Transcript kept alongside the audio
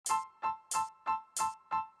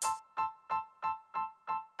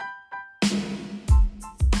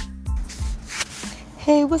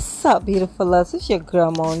Hey, what's up, beautiful loves? It's your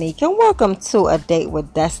girl Monique, and welcome to A Date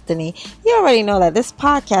with Destiny. You already know that this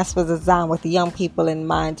podcast was designed with young people in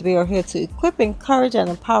mind. We are here to equip, encourage, and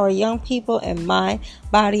empower young people in mind,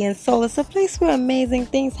 body, and soul. It's a place where amazing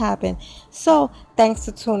things happen. So, thanks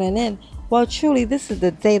for tuning in. Well, truly, this is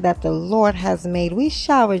the day that the Lord has made. We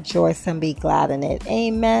shall rejoice and be glad in it.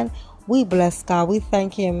 Amen. We bless God. We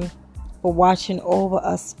thank Him for watching over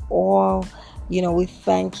us all. We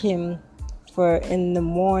thank Him for in the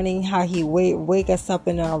morning how He wake us up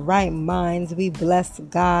in our right minds. We bless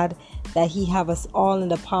God that He have us all in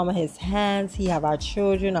the palm of His hands. He have our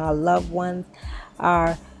children, our loved ones,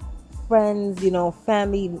 our friends,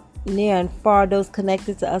 family near and far, those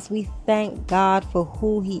connected to us. We thank God for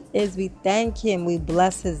who He is. We thank Him. We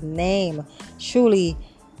bless His name. Truly,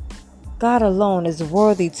 God alone is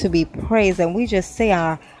worthy to be praised. And we just say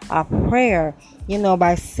our prayer,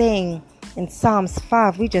 by saying in Psalms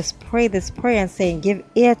 5, we just pray this prayer and saying, give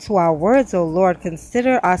ear to our words, O Lord.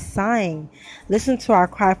 Consider our sighing. Listen to our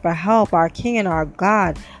cry for help, our King and our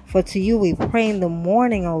God. For to you we pray in the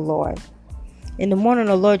morning, O Lord. In the morning,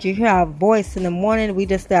 O Lord, you hear our voice. In the morning, we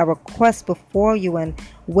just lay our request before you and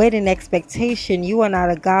wait in expectation. You are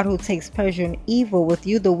not a God who takes pleasure in evil. With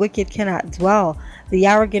you, the wicked cannot dwell. The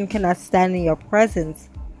arrogant cannot stand in your presence.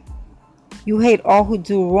 You hate all who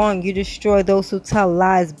do wrong. You destroy those who tell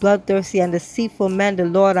lies. Bloodthirsty and deceitful men, the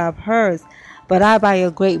Lord abhors. But I, by your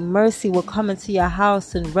great mercy, will come into your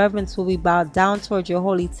house. In reverence will we bow down toward your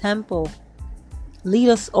holy temple. Lead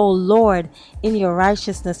us, O Lord, in your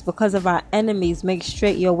righteousness. Because of our enemies, make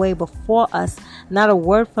straight your way before us. Not a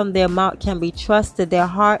word from their mouth can be trusted. Their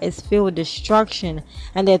heart is filled with destruction,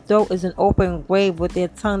 and their throat is an open grave. With their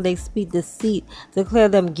tongue they speak deceit. Declare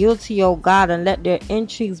them guilty, O God, and let their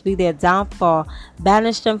intrigues be their downfall.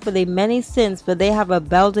 Banish them for their many sins, for they have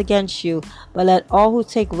rebelled against you. But let all who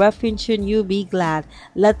take refuge in you be glad.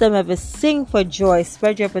 Let them ever sing for joy.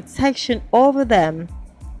 Spread your protection over them,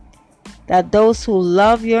 that those who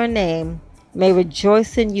love your name may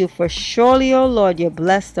rejoice in you. For surely, O Lord, you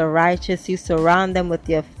bless the righteous. You surround them with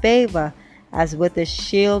your favor as with a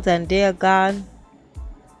shield. And dear God,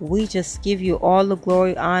 we just give you all the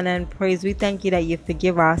glory, honor, and praise. We thank you that you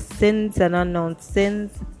forgive our sins and unknown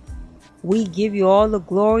sins. We give you all the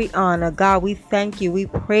glory, honor. God, we thank you. We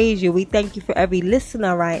praise you. We thank you for every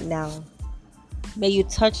listener right now. May you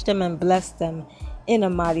touch them and bless them in a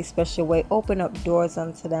mighty special way. Open up doors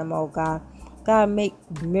unto them, oh God. God, make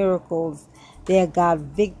miracles, dear God,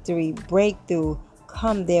 victory, breakthrough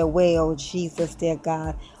come their way, oh Jesus, dear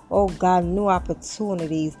God. Oh God, new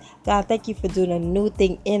opportunities. God, thank you for doing a new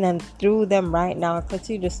thing in and through them right now. And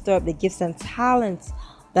continue to stir up the gifts and talents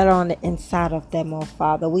that are on the inside of them, oh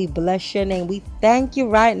Father. We bless your name. We thank you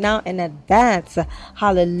right now in advance.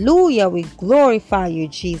 Hallelujah. We glorify you,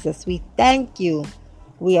 Jesus. We thank you.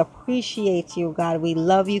 We appreciate you, God. We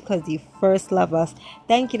love you because you first love us.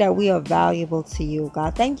 Thank you that we are valuable to you,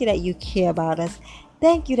 God. Thank you that you care about us.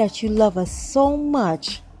 Thank you that you love us so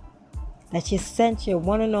much that you sent your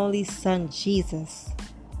one and only Son, Jesus,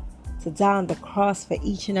 to die on the cross for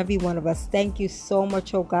each and every one of us. Thank you so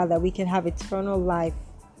much, oh God, that we can have eternal life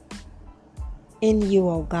in you,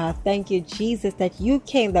 oh God. Thank you, Jesus, that you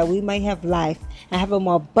came that we might have life and have it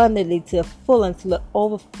more abundantly to the full until it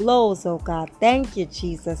overflows, oh God. Thank you,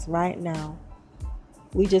 Jesus, right now.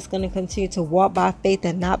 We're just going to continue to walk by faith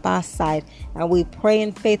and not by sight. And we pray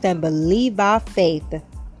in faith and believe by faith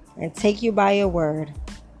and take you by your word.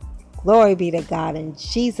 Glory be to God. In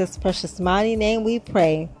Jesus' precious mighty name we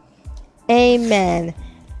pray. Amen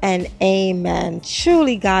and amen.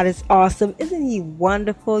 Truly, God is awesome. Isn't He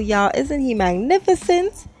wonderful, y'all? Isn't He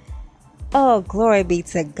magnificent? Oh, glory be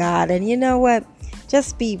to God. And you know what?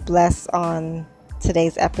 Just be blessed on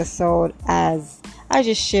today's episode as I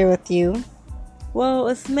just share with you. Well,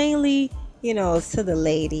 it's mainly, it's to the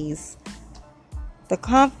ladies. The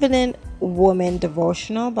Confident Woman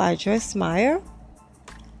Devotional by Joyce Meyer.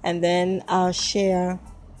 And then I'll share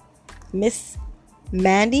Miss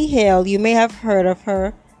Mandy Hale. You may have heard of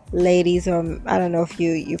her, ladies, or I don't know if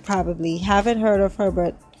you probably haven't heard of her,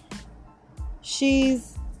 but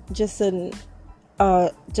she's just a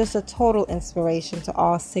total inspiration to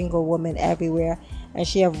all single women everywhere. And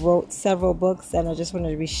she have wrote several books, and I just wanted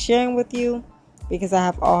to be sharing with you because I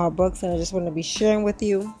have all her books, and I just want to be sharing with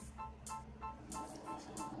you.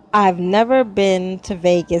 I've never been to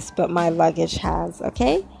Vegas, but my luggage has,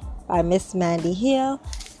 okay? By Miss Mandy Hale.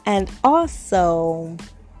 And also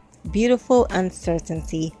Beautiful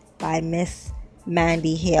Uncertainty by Miss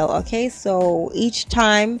Mandy Hale. Okay, so each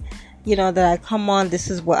time, that I come on, this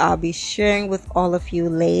is what I'll be sharing with all of you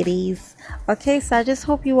ladies. Okay, so I just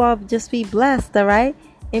hope you all just be blessed, all right?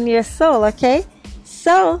 In your soul, okay?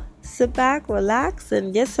 So, sit back, relax,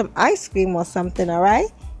 and get some ice cream or something, alright?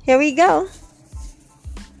 Here we go.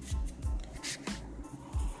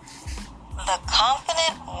 The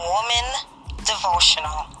Confident Woman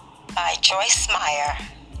Devotional by Joyce Meyer.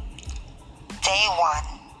 Day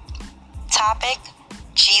 1. Topic: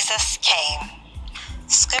 Jesus came.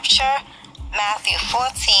 Scripture: Matthew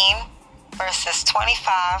 14, verses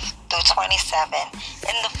 25 through 27.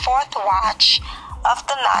 In the fourth watch of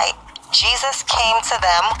the night, Jesus came to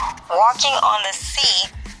them walking on the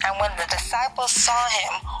sea, and when the disciples saw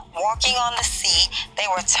him walking on the sea, they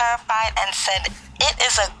were terrified and said, "It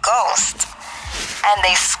is a ghost." And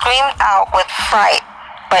they screamed out with fright.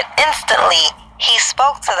 But instantly he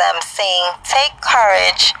spoke to them, saying, "Take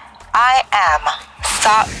courage, I am.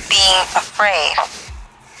 Stop being afraid."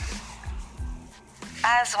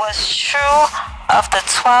 As was true of the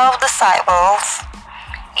 12 disciples,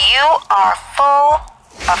 you are full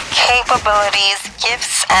of capabilities,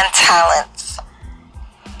 gifts, and talents.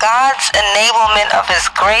 God's enablement of His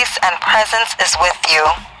grace and presence is with you.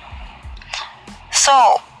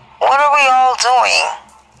 So, what are we all doing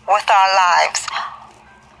with our lives?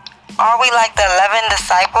 Are we like the 11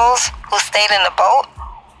 disciples who stayed in the boat?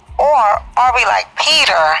 Or are we like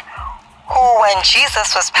Peter, who, when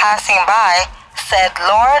Jesus was passing by, said,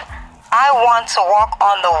 "Lord, I want to walk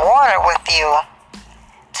on the water with you"?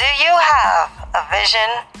 Do you have a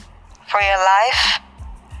vision for your life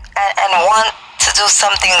and want to do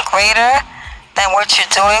something greater than what you're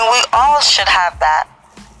doing? We all should have that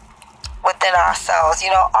within ourselves.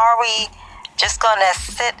 Are we just going to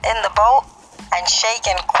sit in the boat and shake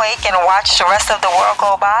and quake and watch the rest of the world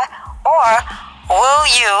go by? Or will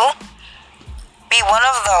you be one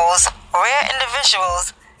of those rare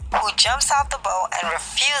individuals who jumps out the boat and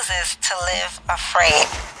refuses to live afraid,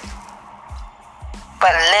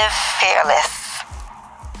 but live fearless?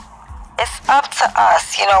 It's up to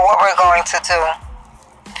us, what we're going to do.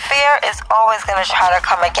 Fear is always going to try to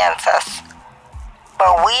come against us,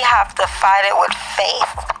 but we have to fight it with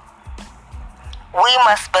faith. We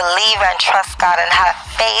must believe and trust God and have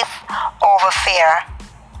faith over fear.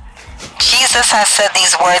 Jesus has said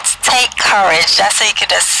these words, "Take courage." That's what you could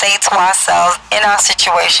just say to ourselves in our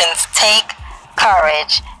situations. Take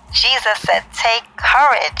courage. Jesus said, "Take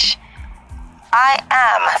courage. I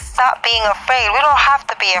am. Stop being afraid." We don't have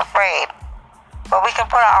to be afraid, but we can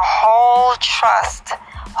put our whole trust,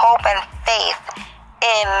 hope, and faith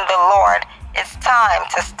in the Lord. It's time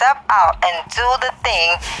to step out and do the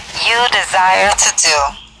thing you desire to do.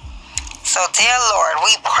 So, dear Lord,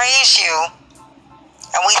 we praise you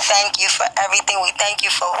and we thank you for everything. We thank you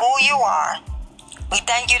for who you are. We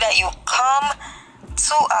thank you that you come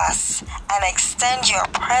to us and extend your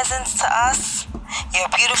presence to us, your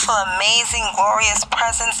beautiful, amazing, glorious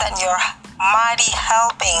presence, and your mighty,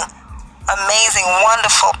 helping, amazing,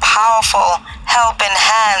 wonderful, powerful, helping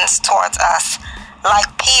hands towards us.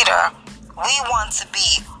 Like Peter, we want to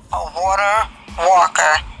be a water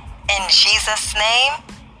walker. In Jesus' name,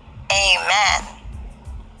 amen.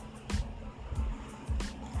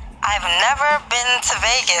 I've never been to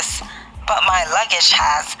Vegas, but my luggage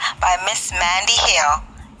has, by Miss Mandy Hale.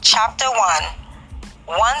 Chapter 1.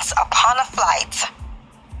 Once upon a flight.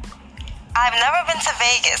 I've never been to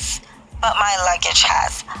Vegas, but my luggage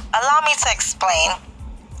has. Allow me to explain.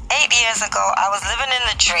 8 years ago, I was living in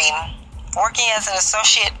the dream, working as an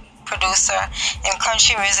associate producer in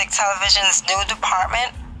Country Music Television's new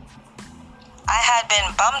department. I had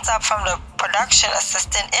been bumped up from the production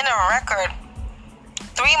assistant in a record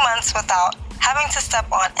 3 months without having to step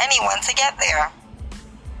on anyone to get there.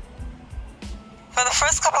 For the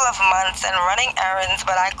first couple of months and running errands,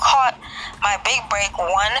 but I caught my big break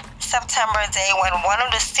one September day when one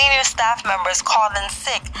of the senior staff members called in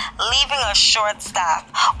sick, leaving a short staff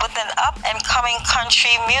with an up-and-coming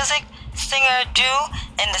country music singer due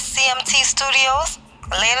in the CMT studios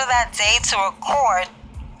later that day to record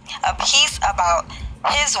a piece about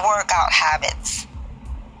his workout habits.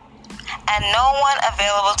 And no one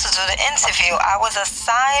available to do the interview. I was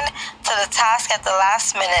assigned to the task at the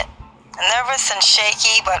last minute, nervous and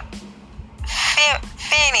shaky, but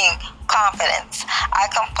feigning confidence. I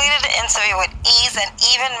completed the interview with ease and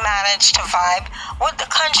even managed to vibe with the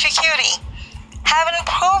country cutie. Having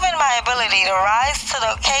proven my ability to rise to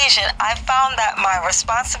the occasion, I found that my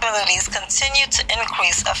responsibilities continued to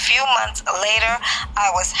increase. A few months later,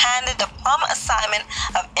 I was handed the plum assignment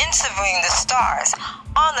of interviewing the stars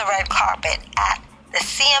on the red carpet at the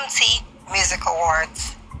CMT Music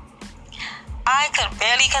Awards. I could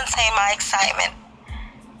barely contain my excitement.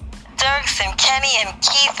 Dirks and Kenny and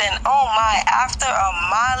Keith and oh my, after a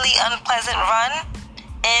mildly unpleasant run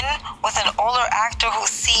in with an older actor who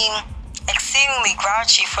seemed exceedingly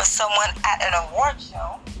grouchy for someone at an award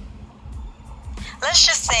show. Let's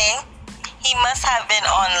just say he must have been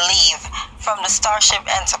on leave from the Starship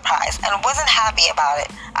Enterprise and wasn't happy about it.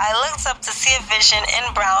 I looked up to see a vision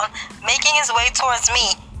in brown making his way towards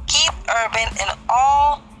me. Keith Urban, in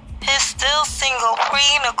all his still single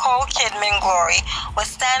pre-Nicole Kidman glory, was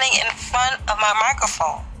standing in front of my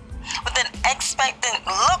microphone with an expectant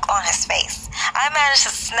look on his face. I managed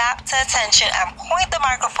to snap to attention and point the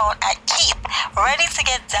microphone at Keith, ready to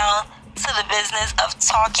get down to the business of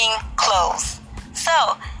talking clothes.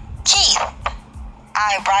 So, Keith,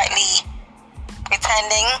 I brightly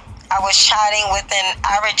pretending I was chatting with an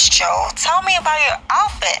average Joe, tell me about your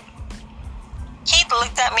outfit. Keith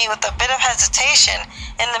looked at me with a bit of hesitation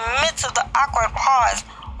in the midst of the awkward pause.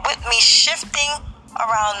 With me shifting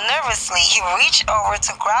around nervously, he reached over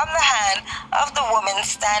to grab the hand of the woman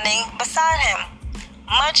standing beside him.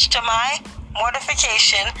 Much to my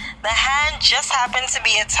mortification, the hand just happened to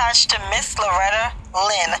be attached to Miss Loretta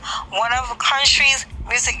Lynn, one of country's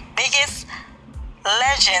music biggest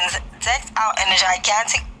legends, decked out in a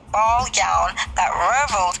gigantic ball gown that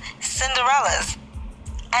reveled Cinderella's,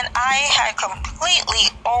 and I had completely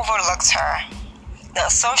overlooked her. The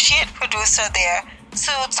associate producer there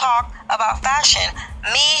to talk about fashion,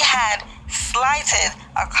 me had slighted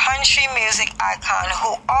a country music icon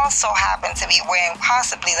who also happened to be wearing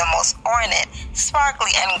possibly the most ornate,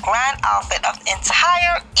 sparkly, and grand outfit of the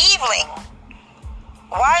entire evening.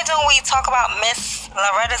 Why don't we talk about Miss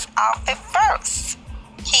Loretta's outfit first?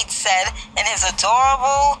 Keith said in his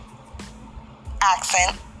adorable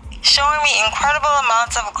accent, showing me incredible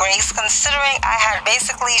amounts of grace considering I had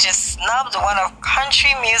basically just snubbed one of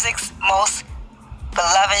country music's most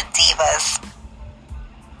beloved divas.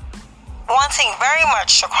 Wanting very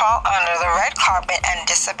much to crawl under the red carpet and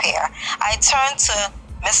disappear, I turned to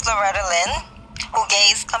Miss Loretta Lynn, who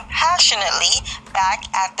gazed compassionately back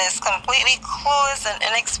at this completely clueless and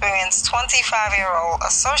inexperienced 25-year-old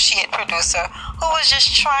associate producer who was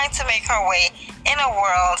just trying to make her way in a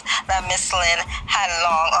world that Miss Lynn had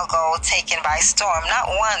long ago taken by storm. Not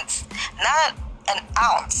once, not an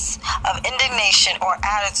ounce of indignation or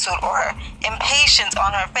attitude or impatience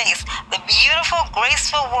on her face. The beautiful,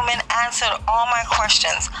 graceful woman answered all my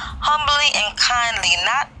questions, humbly and kindly,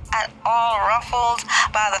 not at all ruffled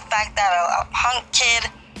by the fact that a punk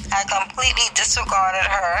kid had completely disregarded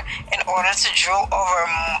her in order to drool over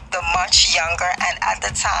the much younger and at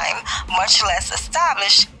the time much less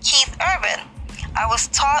established Keith Urban. I was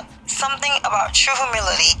taught something about true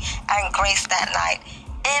humility and grace that night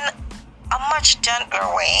in a much gentler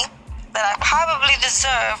way that I probably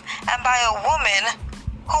deserved, and by a woman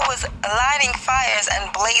who was lighting fires and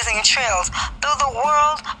blazing trails through the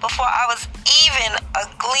world before I was even a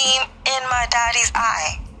gleam in my daddy's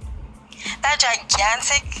eye. That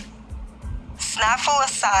gigantic snafu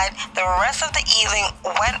aside, the rest of the evening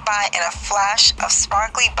went by in a flash of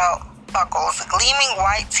sparkly belt buckles, gleaming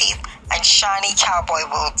white teeth, and shiny cowboy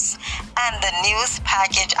boots, and the news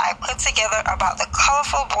package I put together about the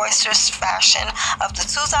colorful, boisterous fashion of the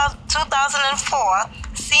 2004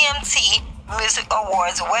 CMT Music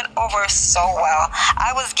Awards went over so well.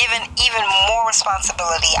 I was given even more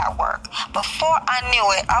responsibility at work. Before I knew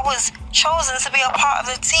it, I was chosen to be a part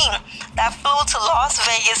of the team that flew to Las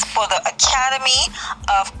Vegas for the Academy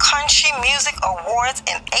of Country Music Awards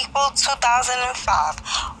in April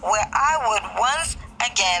 2005, where I would once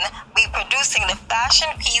again be producing the fashion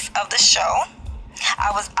piece of the show.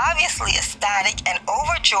 I was obviously ecstatic and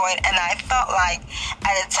overjoyed, and I felt like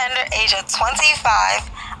at a tender age of 25,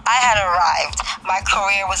 I had arrived. My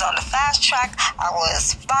career was on the fast track. I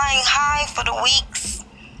was flying high for the weeks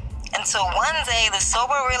until one day the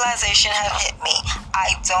sober realization had hit me.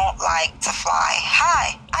 I don't like to fly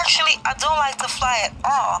high. Actually, I don't like to fly at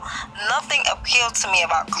all. Nothing appealed to me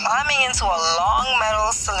about climbing into a long metal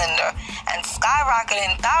cylinder and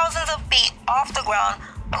skyrocketing thousands of feet off the ground,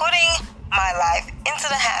 putting my life into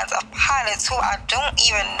the hands of pilots who I don't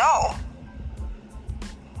even know.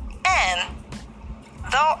 And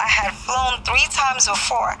though I had flown 3 times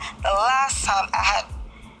before, the last time I had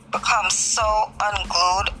become so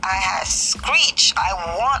unglued, I had screeched, "I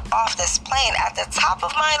want off this plane," at the top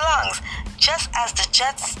of my lungs, just as the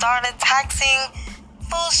jets started taxiing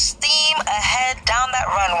full steam ahead down that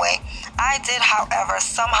runway. I did, however,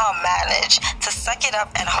 somehow manage to suck it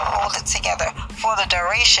up and hold it together for the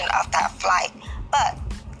duration of that flight. But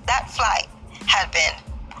that flight had been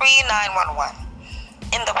pre-911.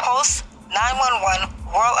 In the post-911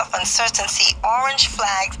 world of uncertainty, orange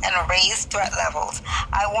flags, and raised threat levels.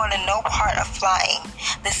 I wanted no part of flying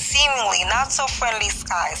the seemingly not so friendly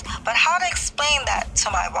skies, but how to explain that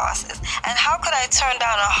to my bosses? And how could I turn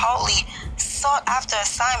down a hotly sought after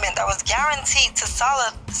assignment that was guaranteed to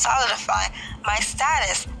solidify my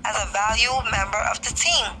status as a valued member of the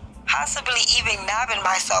team, possibly even nabbing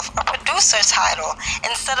myself a producer title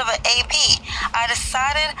instead of an AP? I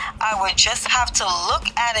decided I would just have to look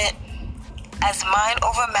at it as mind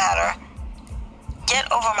over matter, get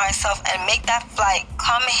over myself, and make that flight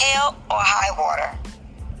come hail or high water.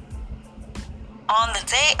 On the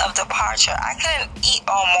day of departure, I couldn't eat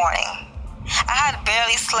all morning. I had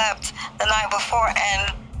barely slept the night before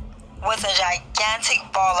and was a gigantic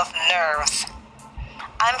ball of nerves.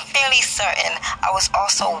 I'm fairly certain I was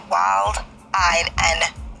also wild-eyed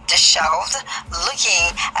and disheveled,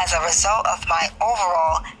 looking as a result of my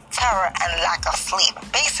overall terror and lack of sleep.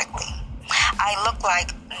 Basically, I looked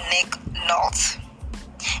like Nick Nolte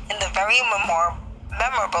in the very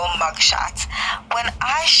memorable mugshot. When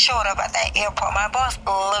I showed up at the airport, my boss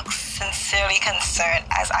looked sincerely concerned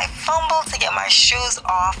as I fumbled to get my shoes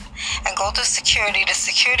off and go through security. The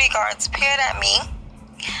security guards peered at me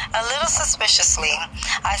a little suspiciously.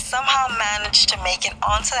 I somehow managed to make it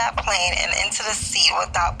onto that plane and into the seat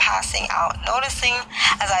without passing out, noticing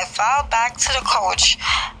as I filed back to the coach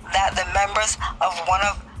that the members of one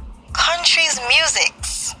of country's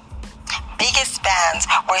music's biggest bands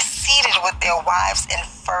were seated with their wives in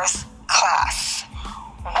first class.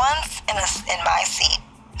 Once in my seat,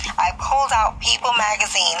 I pulled out People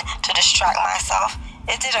magazine to distract myself.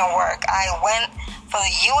 It didn't work. I went for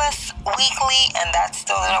the U.S. Weekly, and that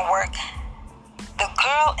still didn't work. The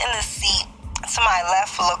girl in the seat to my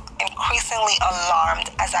left looked increasingly alarmed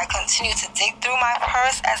as I continued to dig through my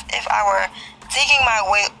purse as if I were digging my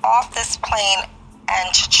way off this plane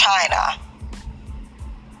and to China.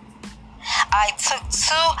 I took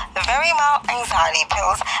 2 very mild anxiety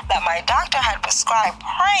pills that my doctor had prescribed,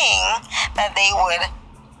 praying that they would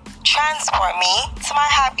transport me to my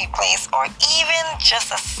happy place or even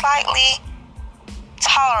just a slightly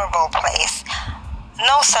tolerable place.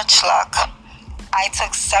 No such luck. I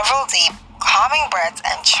took several deep, calming breaths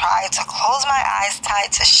and tried to close my eyes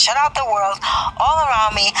tight to shut out the world all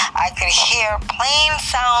around me. I could hear plane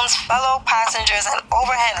sounds, fellow passengers, and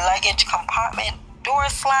overhead luggage compartment door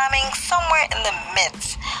slamming somewhere in the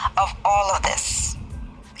midst of all of this.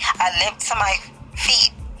 I leapt to my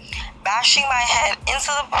feet, bashing my head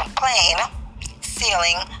into the plane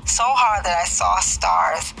ceiling so hard that I saw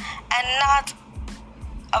stars, and not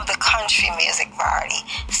of the country music variety.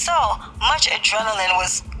 So much adrenaline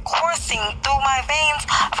was coursing through my veins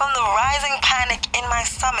from the rising panic in my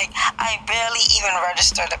stomach, I barely even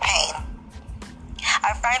registered the pain.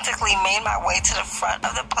 I frantically made my way to the front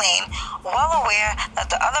of the plane, well aware that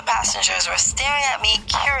the other passengers were staring at me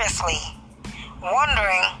curiously,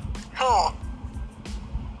 wondering who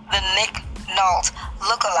the Nick Nolte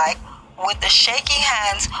lookalike with the shaky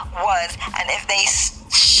hands was, and if they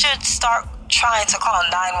should start trying to call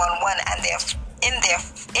 911 and their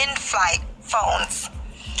in-flight phones.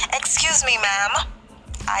 "Excuse me, ma'am,"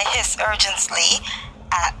 I hissed urgently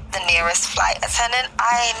at the nearest flight attendant.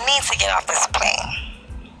 "I need to get off this plane."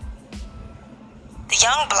 The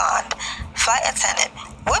young blonde flight attendant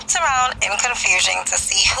whipped around in confusion to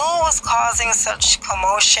see who was causing such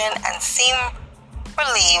commotion and seemed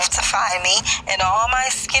relieved to find me in all my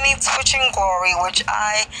skinny twitching glory, which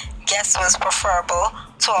I guess was preferable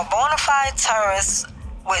to a bona fide terrorist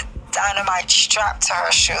with dynamite strapped to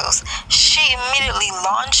her shoes. She immediately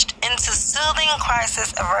launched into soothing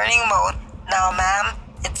crisis averting mode. "Now, ma'am,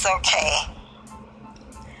 it's okay.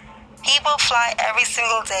 People fly every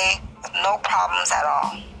single day with no problems at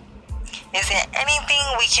all. Is there anything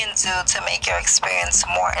we can do to make your experience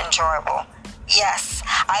more enjoyable? Yes,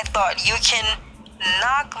 I thought you can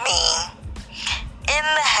knock me in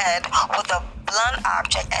the head with a blunt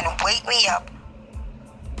object and wake me up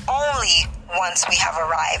only once we have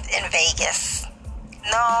arrived in Vegas."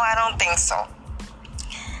 "No, I don't think so.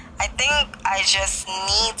 I think I just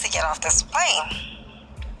need to get off this plane."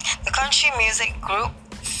 The country music group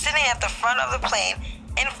sitting at the front of the plane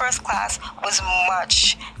in first class was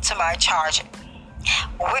much to my charge.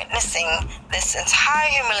 Witnessing this entire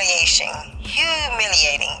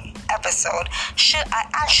humiliating episode, should I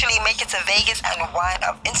actually make it to Vegas and wind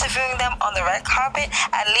up interviewing them on the red carpet?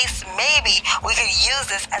 At least maybe we could use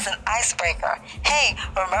this as an icebreaker. "Hey,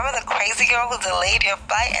 remember the crazy girl who delayed your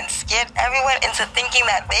flight and scared everyone into thinking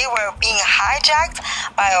that they were being hijacked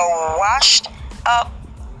by a washed up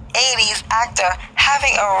 80s actor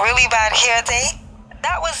having a really bad hair day?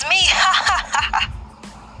 That was me."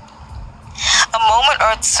 A moment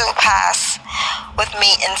or two passed with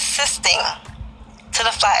me insisting to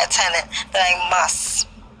the flight attendant that I must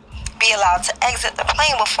be allowed to exit the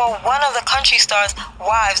plane before one of the country star's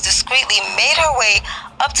wives discreetly made her way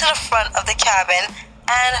up to the front of the cabin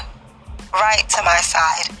and right to my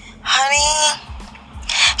side. "Honey,"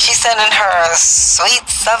 she said in her sweet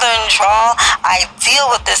southern drawl, "I deal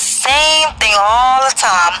with the same thing all the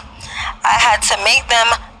time. I had to make them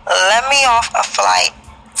let me off a flight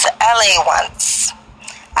to LA once.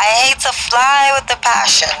 I hate to fly with the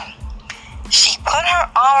passion." She put her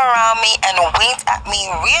arm around me and winked at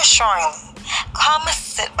me reassuringly. "Come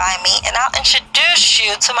sit by me and I'll introduce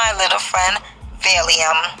you to my little friend,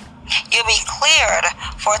 Valium. You'll be cleared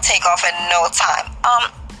for takeoff in no time."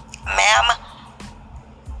 Ma'am,"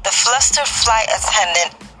 the flustered flight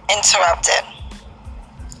attendant interrupted.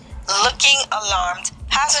 Looking alarmed,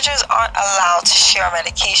 passengers aren't allowed to share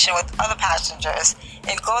medication with other passengers.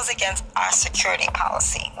 It goes against our security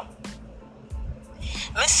policy.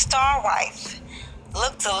 Miss Starwife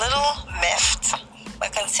looked a little miffed,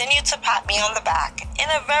 but continued to pat me on the back in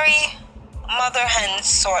a very mother-hen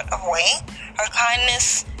sort of way, her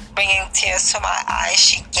kindness bringing tears to my eyes.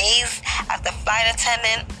 She gazed at the flight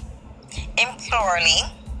attendant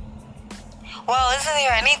imploringly. "Well, isn't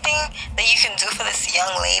there anything that you can do for this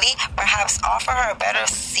young lady? Perhaps offer her a better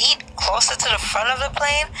seat closer to the front of the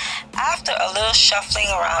plane?" After a little shuffling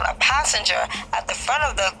around, a passenger at the front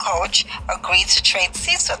of the coach agreed to trade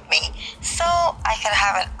seats with me so I could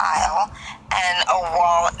have an aisle and a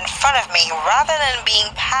wall in front of me rather than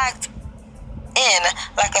being packed in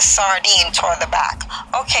like a sardine toward the back.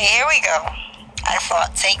 "Okay, here we go," I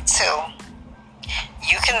thought. "Take two.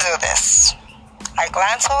 You can do this." I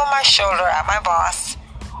glanced over my shoulder at my boss,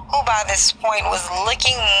 who by this point was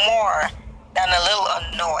looking more than a little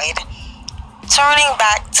annoyed. Turning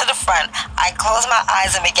back to the front, I closed my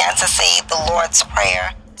eyes and began to say the Lord's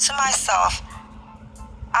Prayer to myself.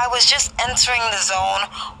 I was just entering the zone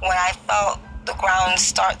when I felt the ground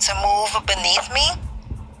start to move beneath me,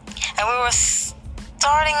 and we were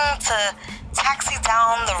starting to taxi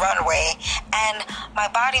down the runway, and my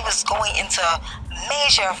body was going into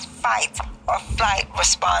major fight or flight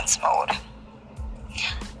response mode.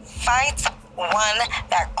 Fight won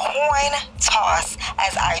that coin toss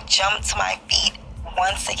as I jumped to my feet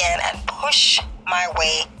once again and pushed my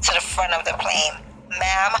way to the front of the plane.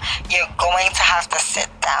 "Ma'am, you're going to have to sit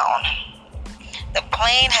down." The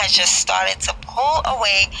plane had just started to pull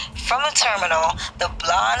away from the terminal. The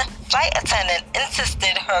blonde flight attendant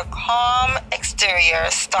insisted, her calm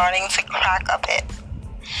exterior starting to crack a bit.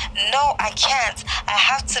 "No, I can't. I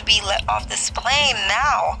have to be let off this plane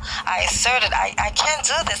now," I asserted. I can't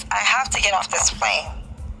do this. I have to get off this plane."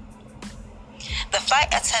 The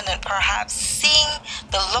flight attendant, perhaps seeing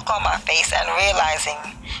the look on my face and realizing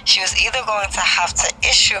she was either going to have to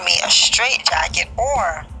issue me a straitjacket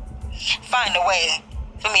or find a way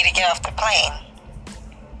for me to get off the plane,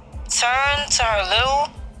 turned to her little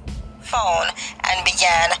phone and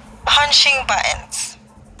began punching buttons.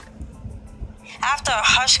 After a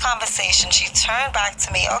hushed conversation, she turned back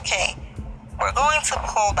to me. "Okay, we're going to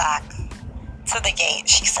pull back to the gate,"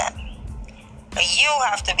 she said. "But you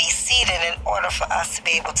have to be seated in order for us to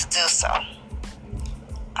be able to do so."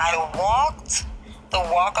 I walked the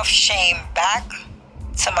walk of shame back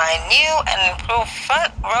to my new and improved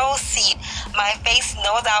front row seat, my face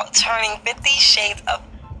no doubt turning 50 shades of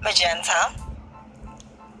magenta,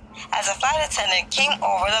 as a flight attendant came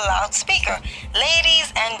over the loudspeaker.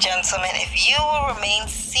 "Ladies and gentlemen, if you will remain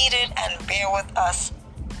seated and bear with us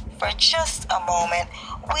for just a moment,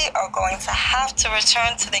 we are going to have to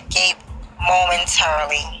return to the gate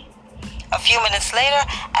momentarily." A few minutes later,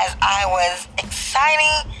 as I was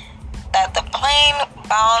exciting that the plane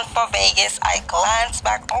bound for Vegas, I glanced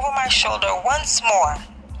back over my shoulder once more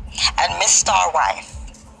at Miss Starwife.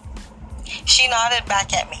 She nodded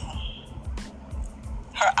back at me,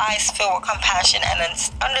 her eyes filled with compassion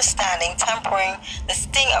and understanding, tempering the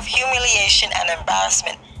sting of humiliation and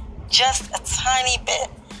embarrassment just a tiny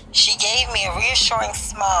bit. She gave me a reassuring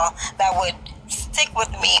smile that would stick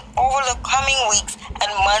with me over the coming weeks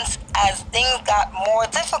and months as things got more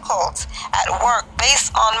difficult at work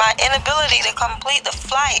based on my inability to complete the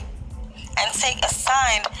flight and take a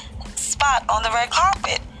assigned spot on the red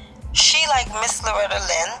carpet. She, like Miss Loretta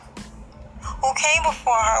Lynn, who came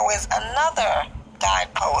before her, was another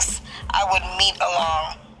guidepost I would meet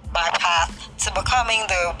along my path to becoming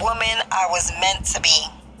the woman I was meant to be.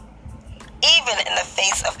 Even in the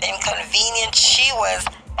face of inconvenience, she was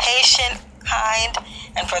patient, kind,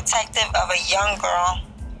 and protective of a young girl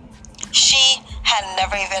she had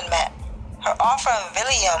never even met. Her offer of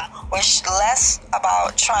Valium was less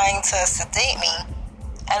about trying to sedate me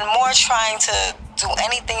and more trying to do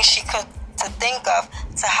anything she could to think of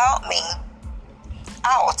to help me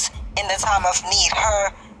out in the time of need.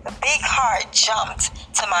 Her big heart jumped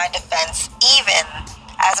to my defense even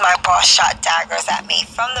as my boss shot daggers at me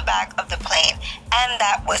from the back of the plane, and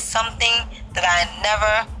that was something that I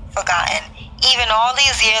never forgotten. Even all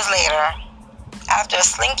these years later, after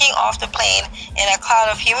slinking off the plane in a cloud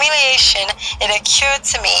of humiliation, it occurred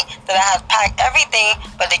to me that I had packed everything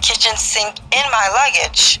but the kitchen sink in my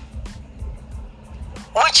luggage,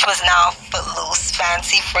 which was now footloose,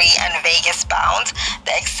 fancy-free, and Vegas-bound.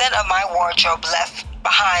 The extent of my wardrobe left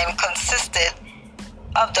behind consisted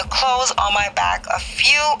of the clothes on my back, a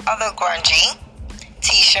few other grungy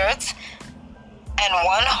t-shirts, and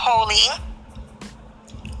one holy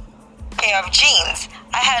pair of jeans.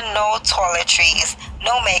 I had no toiletries,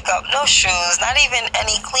 no makeup, no shoes, not even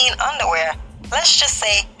any clean underwear. Let's just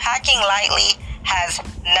say hacking lightly has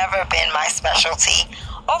never been my specialty.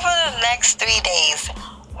 Over the next 3 days,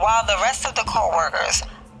 while the rest of the co-workers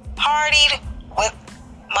partied with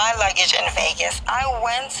my luggage in Vegas, I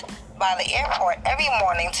went by the airport every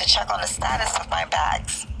morning to check on the status of my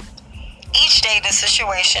bags. Each day the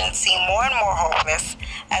situation seemed more and more hopeless,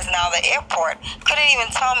 as now the airport couldn't even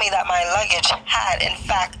tell me that my luggage had in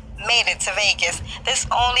fact made it to Vegas. This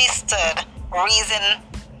only stood reason.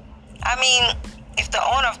 I mean, if the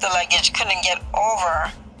owner of the luggage couldn't get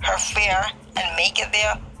over her fear and make it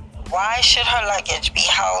there, why should her luggage be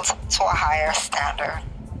held to a higher standard?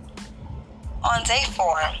 On day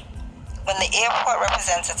 4, when the airport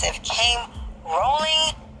representative came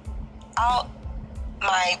rolling out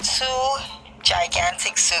my 2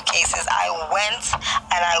 gigantic suitcases, I went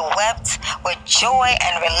and I wept with joy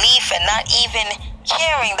and relief, and not even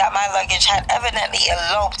caring that my luggage had evidently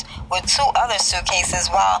eloped with 2 other suitcases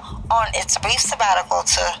while on its brief sabbatical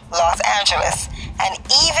to Los Angeles. And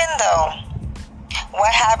even though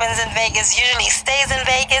what happens in Vegas usually stays in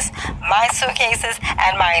Vegas, my suitcases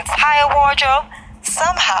and my entire wardrobe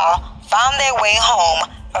somehow found their way home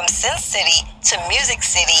from Sin City to Music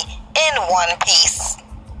City in one piece.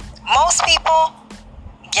 Most people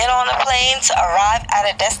get on a plane to arrive at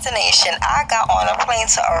a destination. I got on a plane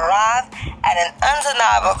to arrive at an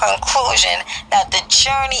undeniable conclusion that the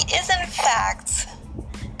journey is in fact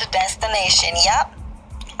the destination. Yep,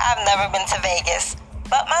 I've never been to Vegas,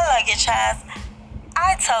 but my luggage has.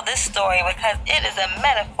 I tell this story because it is a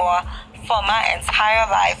metaphor for my entire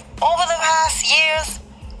life. Over the past years,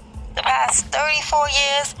 the past 34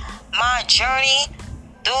 years, my journey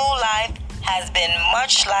through life has been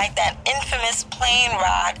much like that infamous plane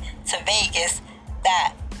ride to Vegas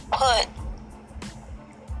that put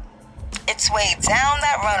its way down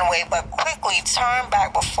that runway but quickly turned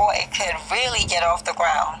back before it could really get off the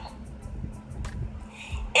ground.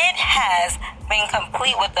 It has been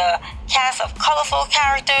complete with a cast of colorful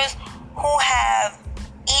characters who have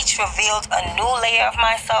each revealed a new layer of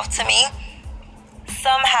myself to me.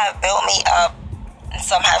 Some have built me up and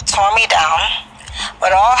some have torn me down,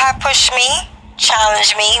 but all have pushed me,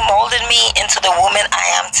 challenged me, molded me into the woman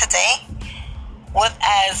I am today. With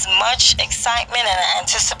as much excitement and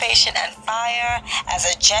anticipation and fire as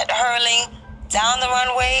a jet hurling down the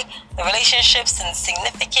runway, the relationships and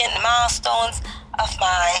significant milestones of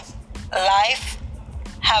my life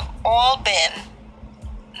have all been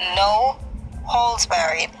no holds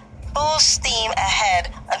barred, full steam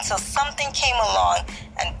ahead until something came along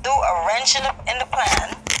and threw a wrench in the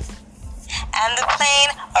plan, and the plane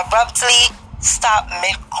abruptly stopped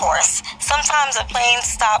mid-course. Sometimes the plane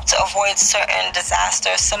stopped to avoid certain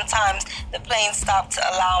disasters. Sometimes the plane stopped to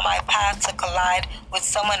allow my path to collide with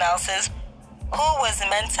someone else's who was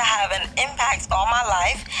meant to have an impact on my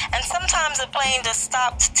life. And sometimes the plane just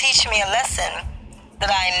stopped to teach me a lesson that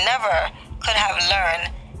I never could have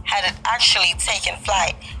learned had it actually taken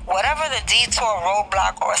flight. Whatever the detour,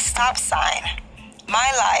 roadblock, or stop sign,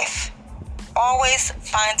 my life always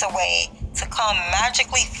finds a way to come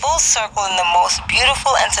magically full circle in the most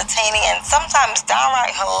beautiful, entertaining, and sometimes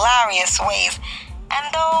downright hilarious ways. And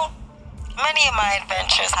though many of my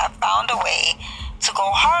adventures have found a way to go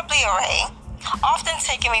horribly awry, often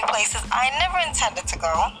taking me places I never intended to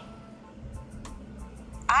go,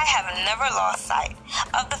 I have never lost sight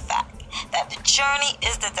of the fact that the journey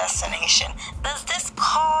is the destination. Does this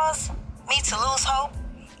cause me to lose hope?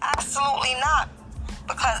 Absolutely not.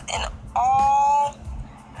 Because in all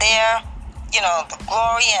their, the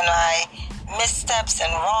glory and my missteps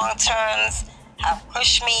and wrong turns have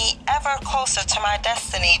pushed me ever closer to my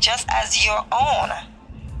destiny, just as your own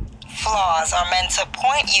flaws are meant to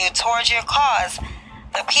point you towards your cause.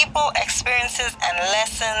 The people, experiences, and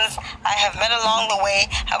lessons I have met along the way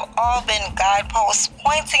have all been guideposts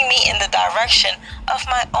pointing me in the direction of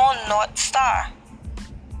my own North Star.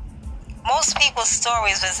 Most people's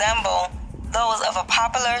stories resemble those of a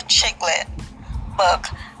popular chick lit book,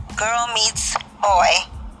 Girl Meets Boy,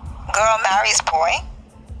 Girl Marries Boy.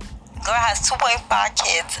 Girl has 2.5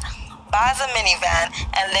 kids, buys a minivan,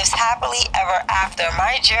 and lives happily ever after.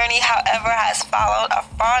 My journey, however, has followed a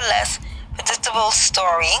far less predictable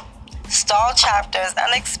story, stalled chapters,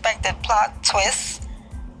 unexpected plot twists,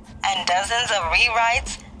 and dozens of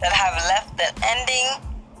rewrites that have left the ending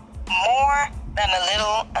more than a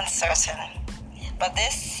little uncertain. But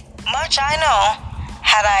this much I know,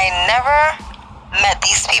 had I never met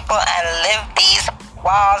these people and lived these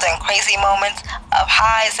wild and crazy moments of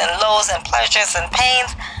highs and lows and pleasures and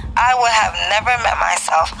pains, I would have never met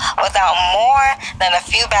myself. Without more than a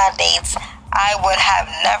few bad dates, I would have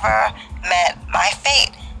never met my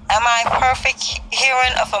fate. Am I a perfect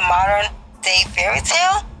heroine of a modern day fairy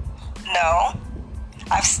tale? No.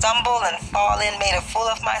 I've stumbled and fallen, made a fool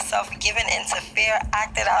of myself, given into fear,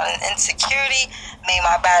 acted out in insecurity, made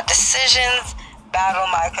my bad decisions,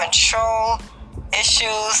 battled my control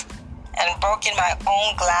issues, and broken my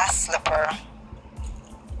own glass slipper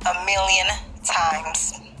a million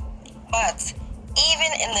times. But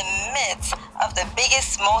even in the midst of the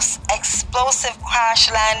biggest, most explosive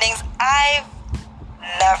crash landings, I've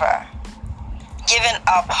never given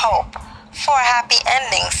up hope for a happy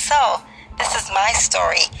ending. So this is my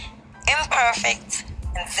story, imperfect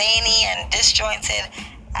and zany and disjointed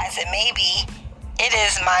as it may be. It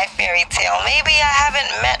is my fairy tale. Maybe I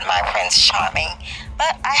haven't met my Prince Charming,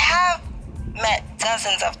 but I have met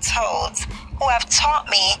dozens of toads who have taught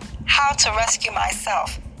me how to rescue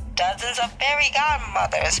myself. Dozens of fairy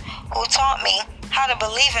godmothers who taught me how to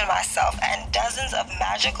believe in myself, and dozens of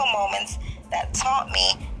magical moments that taught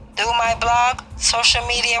me through my blog, social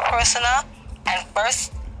media persona, and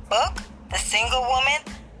first book, The Single Woman.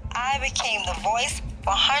 I became the voice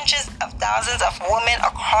for hundreds of thousands of women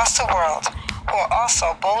across the world who are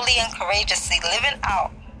also boldly and courageously living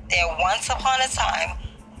out their once upon a time,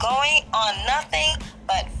 going on nothing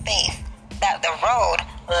but faith that the road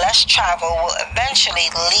less traveled will eventually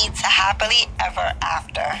lead to happily ever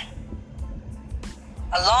after.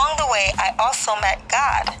 Along the way, I also met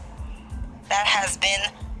God. That has been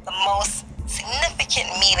the most significant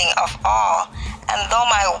meeting of all, and though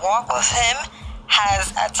my walk with Him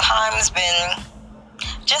has at times been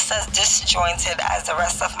just as disjointed as the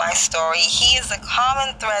rest of my story, He is a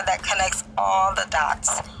common thread that connects all the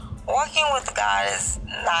dots. Walking with God is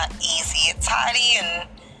not easy. It's tidy and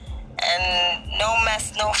no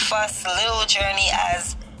mess, no fuss, little journey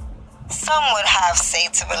as some would have say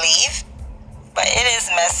to believe. But it is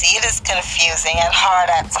messy, it is confusing and hard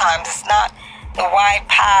at times. It's not the wide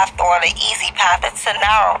path or the easy path, it's a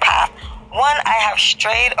narrow path. One I have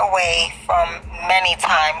strayed away from many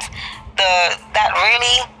times. That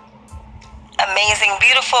really amazing,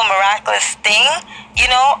 beautiful, miraculous thing,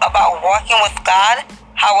 about walking with God,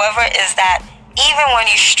 however, is that even when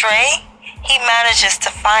you stray, He manages to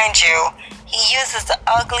find you. He uses the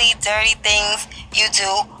ugly, dirty things you do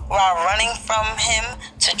while running from Him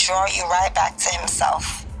to draw you right back to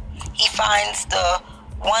Himself. He finds the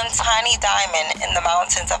one tiny diamond in the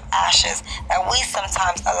mountains of ashes that we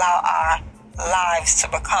sometimes allow our lives to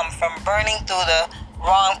become, from burning through the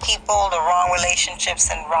wrong people, the wrong relationships,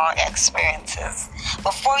 and wrong experiences.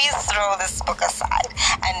 Before you throw this book aside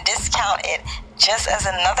and discount it just as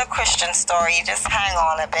another Christian story, just hang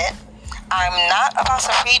on a bit. I'm not about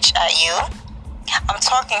to preach at you. I'm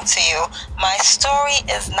talking to you. My story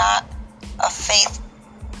is not a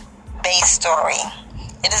faith-based story.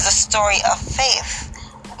 It is a story of faith.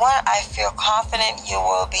 One I feel confident you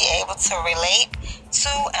will be able to relate to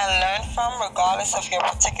and learn from, regardless of your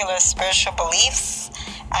particular spiritual beliefs.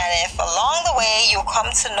 And if along the way you come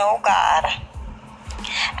to know God,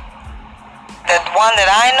 the one that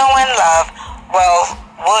I know and love, well,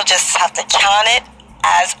 we'll just have to count it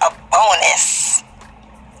as a bonus.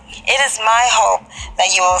 It is my hope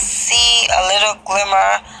that you will see a little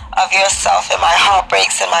glimmer of yourself in my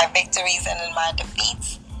heartbreaks, in my victories, and in my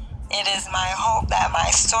defeats. It is my hope that my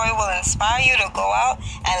story will inspire you to go out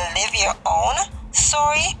and live your own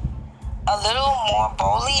story a little more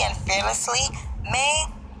boldly and fearlessly. May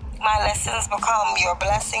my lessons become your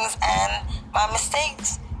blessings and my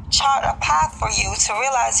mistakes chart a path for you to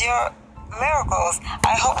realize your miracles.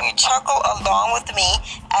 I hope you chuckle along with me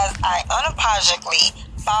as I unapologetically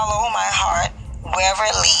follow my heart wherever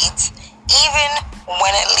it leads, even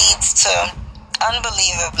when it leads to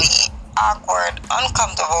unbelievably awkward,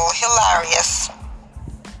 uncomfortable, hilarious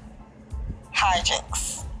hijinks.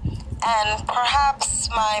 And perhaps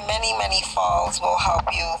my many, many falls will help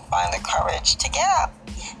you find the courage to get up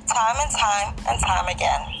time and time and time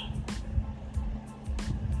again.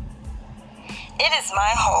 It is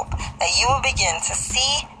my hope that you will begin to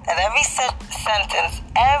see that every sentence,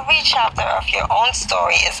 every chapter of your own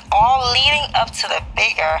story is all leading up to the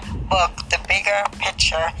bigger book, the bigger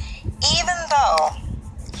picture. Even though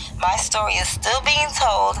my story is still being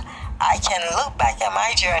told, I can look back at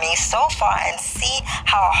my journey so far and see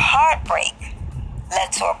how a heartbreak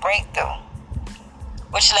led to a breakthrough,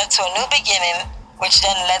 which led to a new beginning, which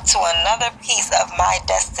then led to another piece of my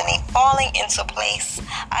destiny falling into place.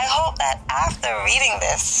 I hope that after reading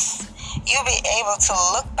this, you'll be able to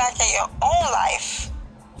look back at your own life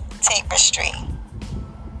tapestry.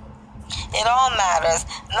 It all matters.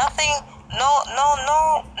 Nothing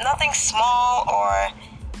small or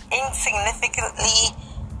insignificantly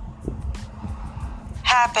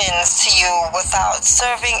happens to you without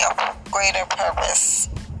serving a greater purpose.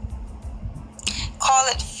 Call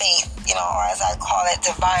it faith, or as I call it,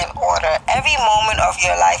 divine order. Every moment of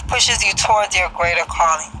your life pushes you towards your greater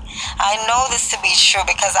calling. I know this to be true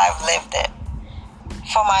because I've lived it.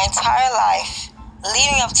 For my entire life,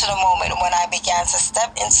 leading up to the moment when I began to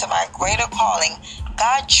step into my greater calling,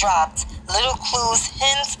 God dropped little clues,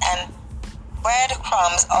 hints, and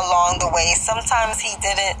breadcrumbs along the way. Sometimes He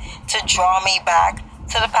did it to draw me back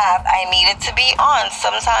to the path I needed to be on.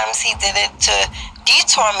 Sometimes He did it to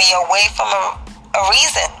detour me away from a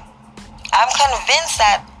reason. I'm convinced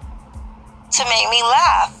that to make me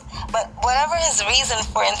laugh. But whatever His reason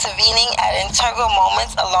for intervening at integral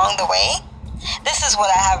moments along the way, this is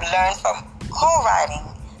what I have learned from co-writing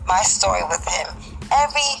my story with Him.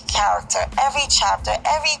 Every character, every chapter,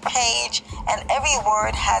 every page, and every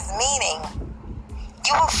word has meaning.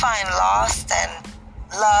 You will find lost and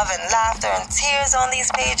love and laughter and tears on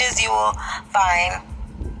these pages. You will find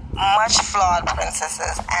much flawed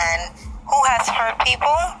princesses and who has hurt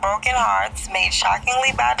people, broken hearts, made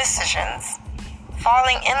shockingly bad decisions,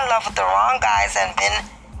 falling in love with the wrong guys and been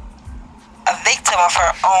a victim of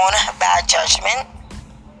her own bad judgment.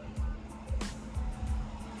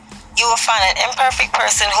 You will find an imperfect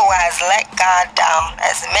person who has let God down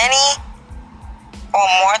as many or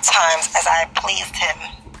more times as I pleased Him.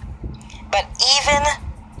 But even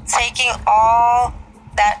taking all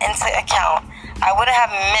that into account, I wouldn't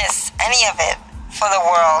have missed any of it for the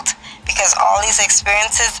world, because all these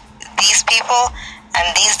experiences, these people, and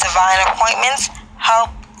these divine appointments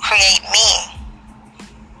help create me.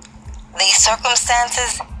 These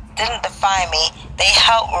circumstances didn't define me. They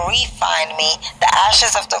helped refine me. The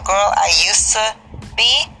ashes of the girl I used to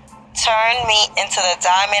be turned me into the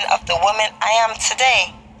diamond of the woman I am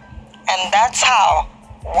today. And that's how,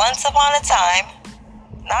 once upon a time,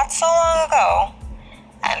 not so long ago,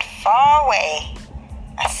 and far away,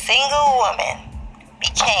 a single woman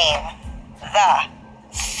became the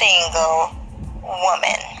single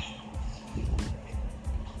woman.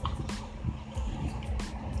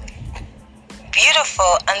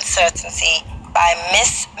 Beautiful Uncertainty by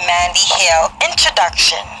Miss Mandy Hale.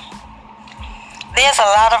 Introduction. There's a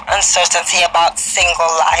lot of uncertainty about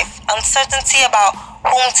single life. Uncertainty about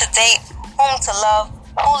whom to date, whom to love,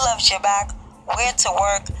 who loves you back, where to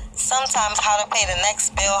work, sometimes how to pay the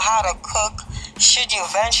next bill, how to cook. Should you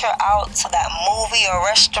venture out to that movie or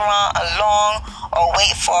restaurant alone, or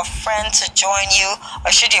wait for a friend to join you?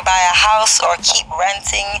 Or should you buy a house or keep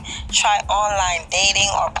renting, try online dating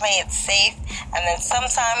or play it safe? And then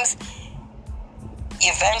sometimes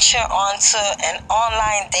you venture onto an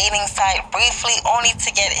online dating site briefly only to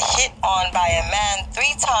get hit on by a man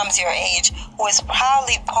 3 times your age who is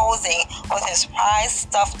proudly posing with his prize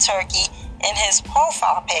stuffed turkey in his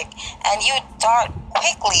profile pic, and you dart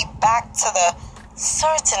quickly back to the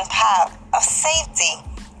certain path of safety.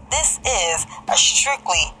 This is a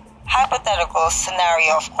strictly hypothetical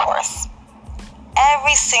scenario, of course.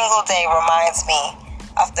 Every single day reminds me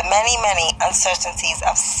of the many, many uncertainties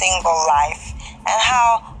of single life, and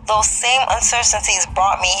how those same uncertainties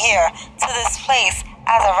brought me here to this place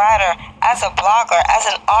as a writer, as a blogger, as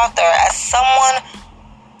an author, as someone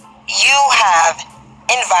you have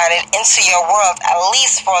invited into your world, at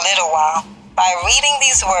least for a little while. By reading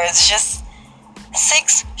these words, just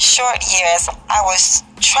 6 short years, I was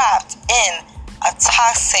trapped in a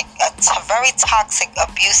very toxic,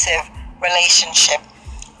 abusive relationship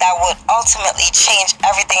that would ultimately change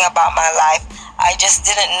everything about my life. I just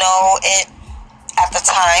didn't know it at the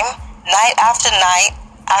time. Night after night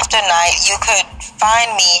after night, you could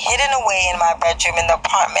find me hidden away in my bedroom in the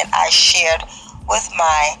apartment I shared with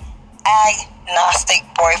my Gnostic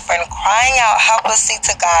boyfriend, crying out helplessly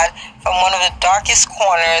to God from one of the darkest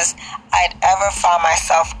corners I'd ever found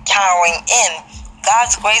myself cowering in.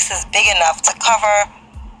 God's grace is big enough to cover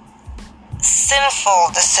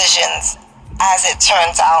sinful decisions, as it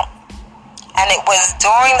turns out. And it was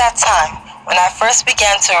during that time when I first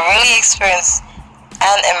began to really experience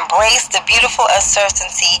and embrace the beautiful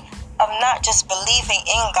uncertainty of not just believing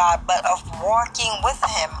in God, but of walking with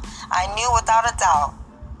Him. I knew without a doubt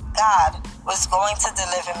God was going to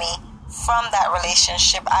deliver me from that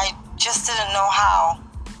relationship. I just didn't know how.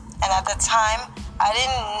 And at the time, I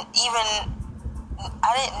didn't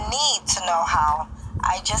need to know how.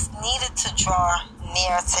 I just needed to draw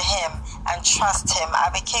near to Him and trust Him. I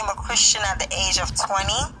became a Christian at the age of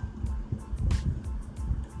 20,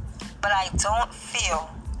 but I don't feel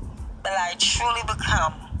that I truly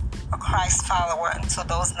become a Christ follower until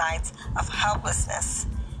those nights of helplessness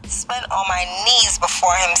spent on my knees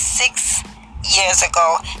before Him 6 years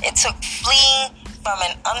ago. It took fleeing from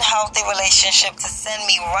an unhealthy relationship to send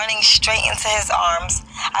me running straight into His arms.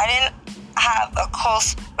 I didn't have a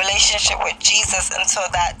close relationship with Jesus until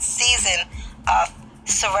that season of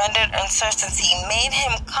surrendered uncertainty made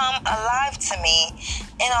Him come alive to me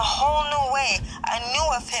in a whole new way. I knew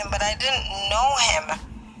of Him, but I didn't know Him.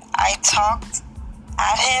 I talked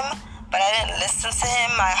at Him, but I didn't listen to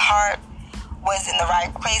Him. My heart was in the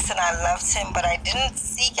right place and I loved Him, but I didn't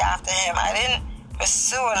seek after Him. I didn't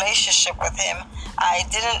pursue a relationship with Him. I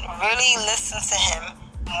didn't really listen to Him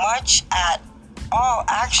much at all.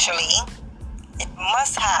 Actually, it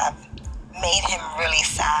must have made Him really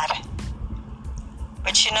sad.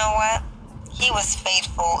 But you know what? He was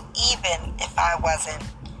faithful even if I wasn't.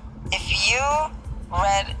 If you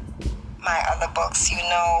read my other books, you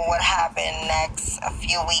know what happened next. A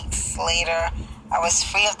few weeks later, I was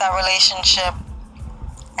free of that relationship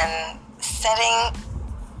and setting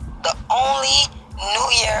the only New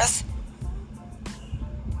Year's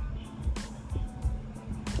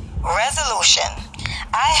resolution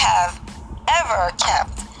I have ever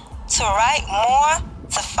kept to write more,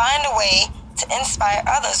 to find a way to inspire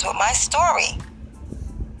others with my story.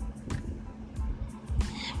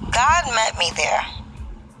 God met me there,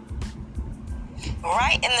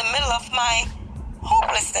 right in the middle of my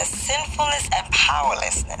hopelessness, sinfulness, and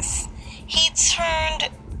powerlessness. He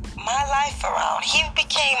turned my life around. He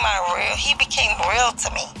became real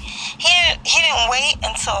to me. He didn't wait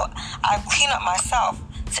until I cleaned up myself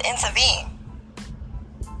to intervene.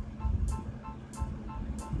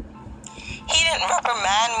 He didn't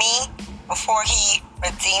reprimand me before He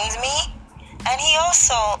redeemed me. And He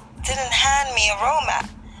also didn't hand me a roadmap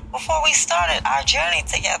before we started our journey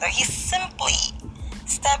together. He simply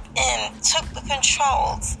stepped in, took the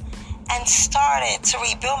controls, and started to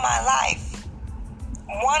rebuild my life.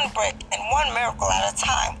 One brick and one miracle at a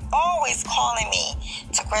time, always calling me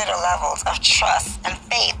to greater levels of trust and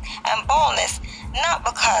faith and boldness, not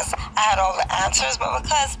because I had all the answers, but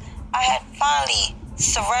because I had finally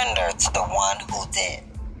surrendered to the one who did.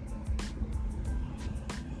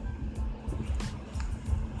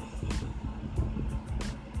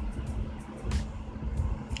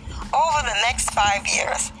 Over the next 5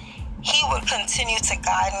 years, He would continue to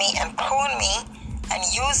guide me and prune me and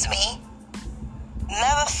use me,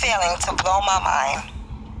 never failing to blow my mind.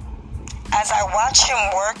 As I watch Him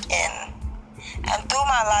work in and through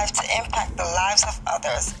my life to impact the lives of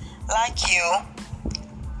others like you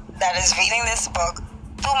that is reading this book,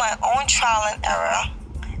 through my own trial and error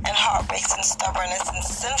and heartbreaks and stubbornness and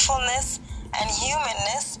sinfulness and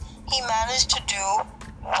humanness, He managed to do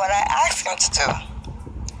what I asked Him to do.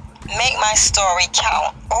 Make my story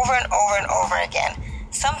count over and over and over again,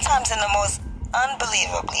 sometimes in the most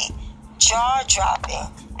unbelievably jaw-dropping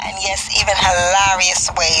and yes, even hilarious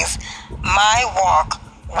ways. My walk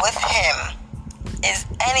with Him is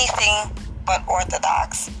anything but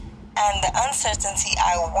orthodox, and the uncertainty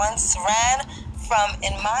I once ran from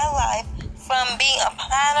in my life, from being a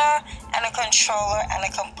planner and a controller and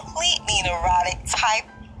a completely neurotic type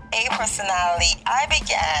A personality, I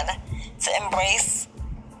began to embrace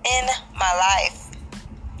in my life.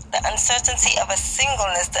 The uncertainty of a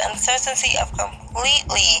singleness, the uncertainty of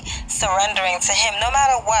completely surrendering to Him no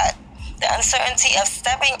matter what, the uncertainty of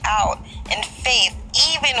stepping out in faith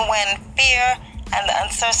even when fear and the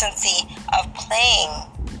uncertainty of playing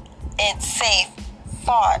it safe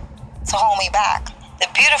fought to hold me back, the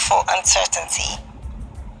beautiful uncertainty.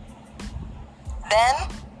 Then,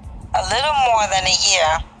 a little more than a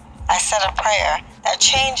year, I said a prayer that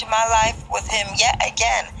changed my life with Him yet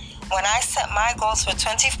again when I set my goals for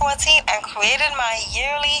 2014 and created my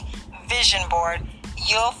yearly vision board.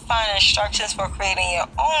 You'll find instructions for creating your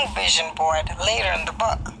own vision board later in the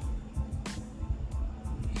book.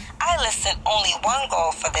 I listed only one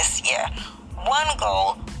goal for this year. One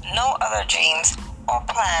goal, no other dreams or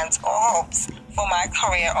plans or hopes for my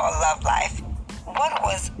career or love life. What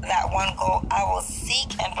was that one goal? I will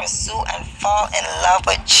seek and pursue and fall in love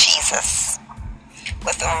with Jesus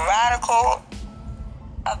with radical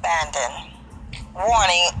abandon.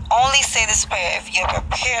 Warning, only say this prayer if you're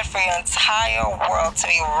prepared for your entire world to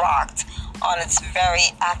be rocked on its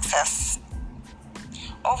very axis.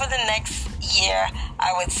 Over the next year,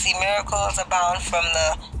 I would see miracles abound, from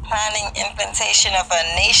the planning implementation of a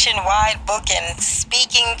nationwide book and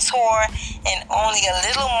speaking tour in only a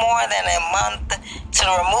little more than a month, to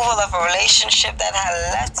the removal of a relationship that had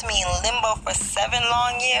left me in limbo for 7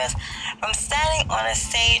 long years, from standing on a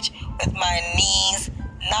stage with my knees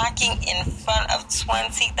knocking in front of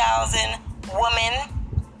 20,000 women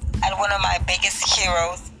at one of my biggest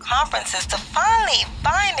heroes conferences, to finally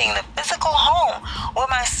finding the physical home where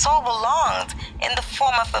my soul belonged in the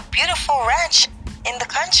form of a beautiful ranch in the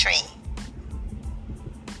country.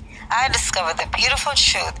 I discovered the beautiful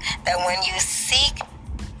truth that when you seek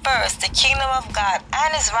first the kingdom of God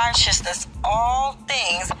and his righteousness, all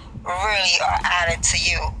things really are added to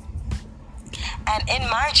you. And in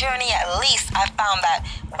my journey, at least, I found that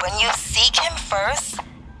when you seek him first,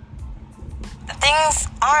 the things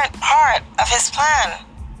aren't part of his plan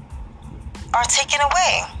are taken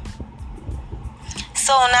away.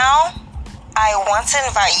 So now I want to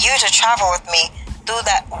invite you to travel with me through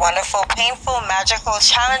that wonderful, painful, magical,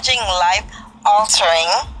 challenging,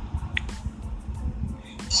 life-altering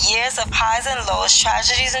years of highs and lows,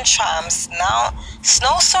 tragedies and triumphs, now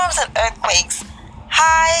snowstorms and earthquakes,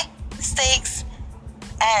 high stakes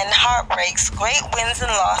and heartbreaks, great wins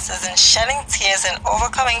and losses, and shedding tears and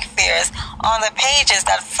overcoming fears. On the pages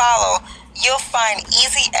that follow, you'll find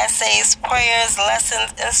easy essays, prayers,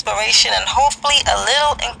 lessons, inspiration, and hopefully a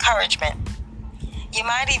little encouragement. You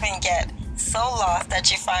might even get so lost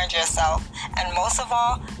that you find yourself, and most of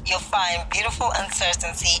all, you'll find beautiful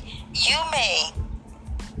uncertainty. You may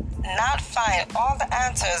not find all the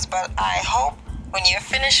answers, but I hope when you're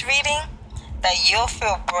finished reading that you'll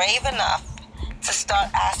feel brave enough to start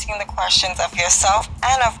asking the questions of yourself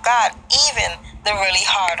and of God, even the really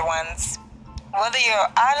hard ones. Whether you're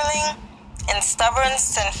idling in stubborn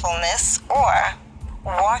sinfulness, or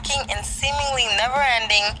walking in seemingly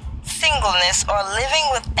never-ending singleness, or living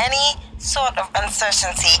with any sort of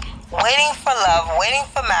uncertainty, waiting for love, waiting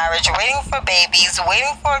for marriage, waiting for babies,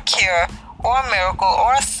 waiting for a cure or a miracle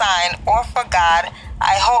or a sign, or for God,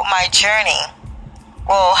 I hope my journey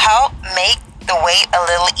will help make the wait a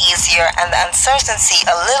little easier and the uncertainty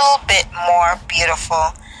a little bit more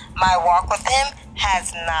beautiful. My walk with him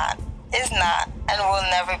is not, and will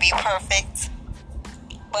never be perfect.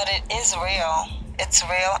 But it is real. It's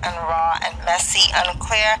real and raw and messy,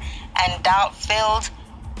 unclear and doubt-filled,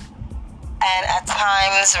 and at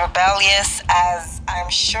times rebellious, as I'm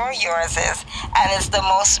sure yours is. And it's the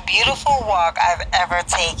most beautiful walk I've ever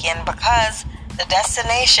taken, because the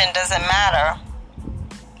destination doesn't matter.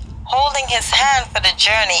 Holding his hand for the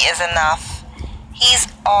journey is enough. He's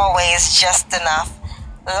always just enough.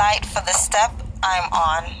 Light for the step I'm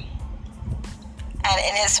on. And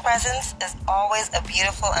in his presence is always a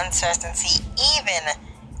beautiful uncertainty, even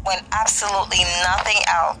when absolutely nothing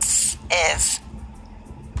else is.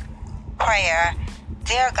 Prayer.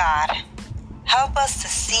 Dear God, help us to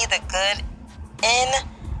see the good in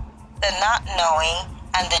the not knowing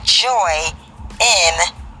and the joy in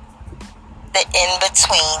the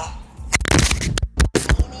in-between.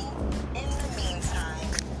 In the meantime,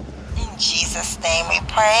 in Jesus' name we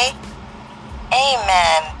pray.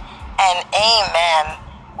 Amen and amen.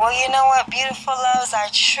 Well, you know what, beautiful loves, I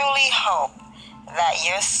truly hope that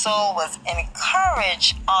your soul was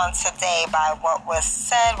encouraged on today by what was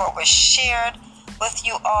said, what was shared with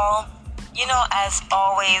you all. You know, as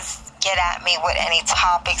always, get at me with any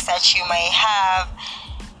topics that you may have.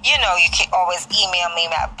 You know, you can always email me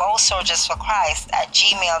at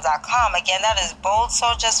boldsoldiersforchrist@gmail.com. Again, that is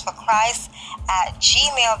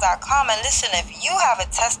boldsoldiersforchrist@gmail.com. And listen, if you have a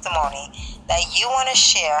testimony that you want to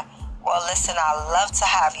share, well, listen, I'd love to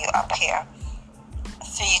have you up here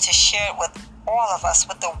for you to share it with all of us,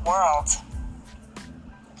 with the world,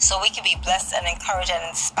 so we can be blessed and encouraged and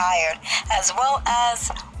inspired. As well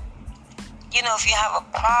as, you know, if you have a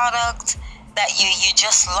product that you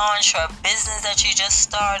just launched, or a business that you just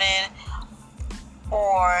started,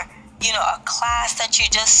 or, you know, a class that you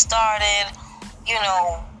just started, you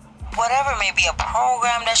know, whatever, maybe a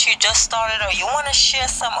program that you just started, or you want to share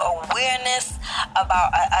some awareness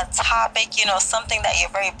about a topic, you know, something that you're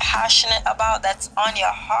very passionate about, that's on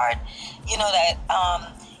your heart, you know, that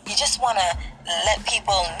you just want to let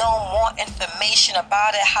people know more information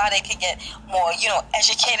about it, how they could get more,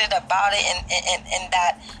 educated about it in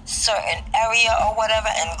that certain area or whatever,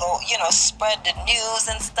 and go, spread the news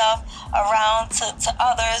and stuff around to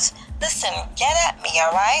others. Listen, get at me,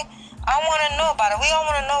 all right? I want to know about it. We all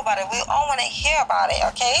want to know about it. We all want to hear about it,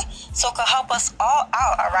 okay? So it could help us all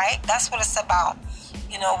out, all right? That's what it's about.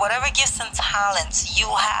 Whatever gifts and talents you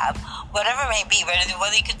have, whatever it may be,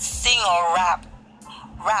 whether you could sing or rap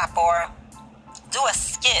or do a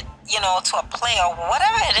skit, to a play or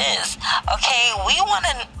whatever it is, okay? We want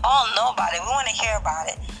to all know about it. We want to hear about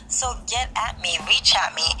it. So get at me, reach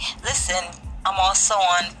at me. Listen, I'm also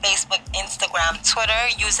on Facebook, Instagram, Twitter,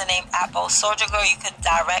 username @BoSoldierGirl. You could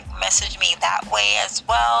direct message me that way as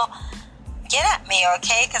well. Get at me,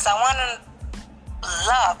 okay? Because I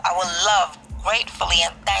would love gratefully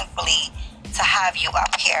and thankfully to have you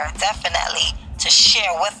up here, definitely, to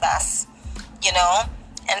share with us,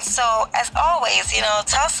 And so, as always,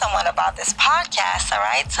 tell someone about this podcast, all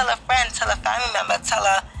right? Tell a friend, tell a family member, tell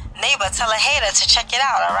a neighbor, tell a hater to check it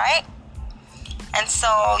out, all right? And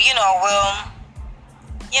so,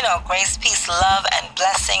 grace, peace, love, and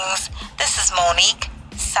blessings. This is Monique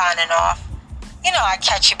signing off. I'll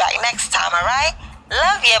catch you back next time, all right?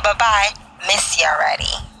 Love you, bye-bye. Miss you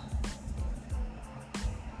already.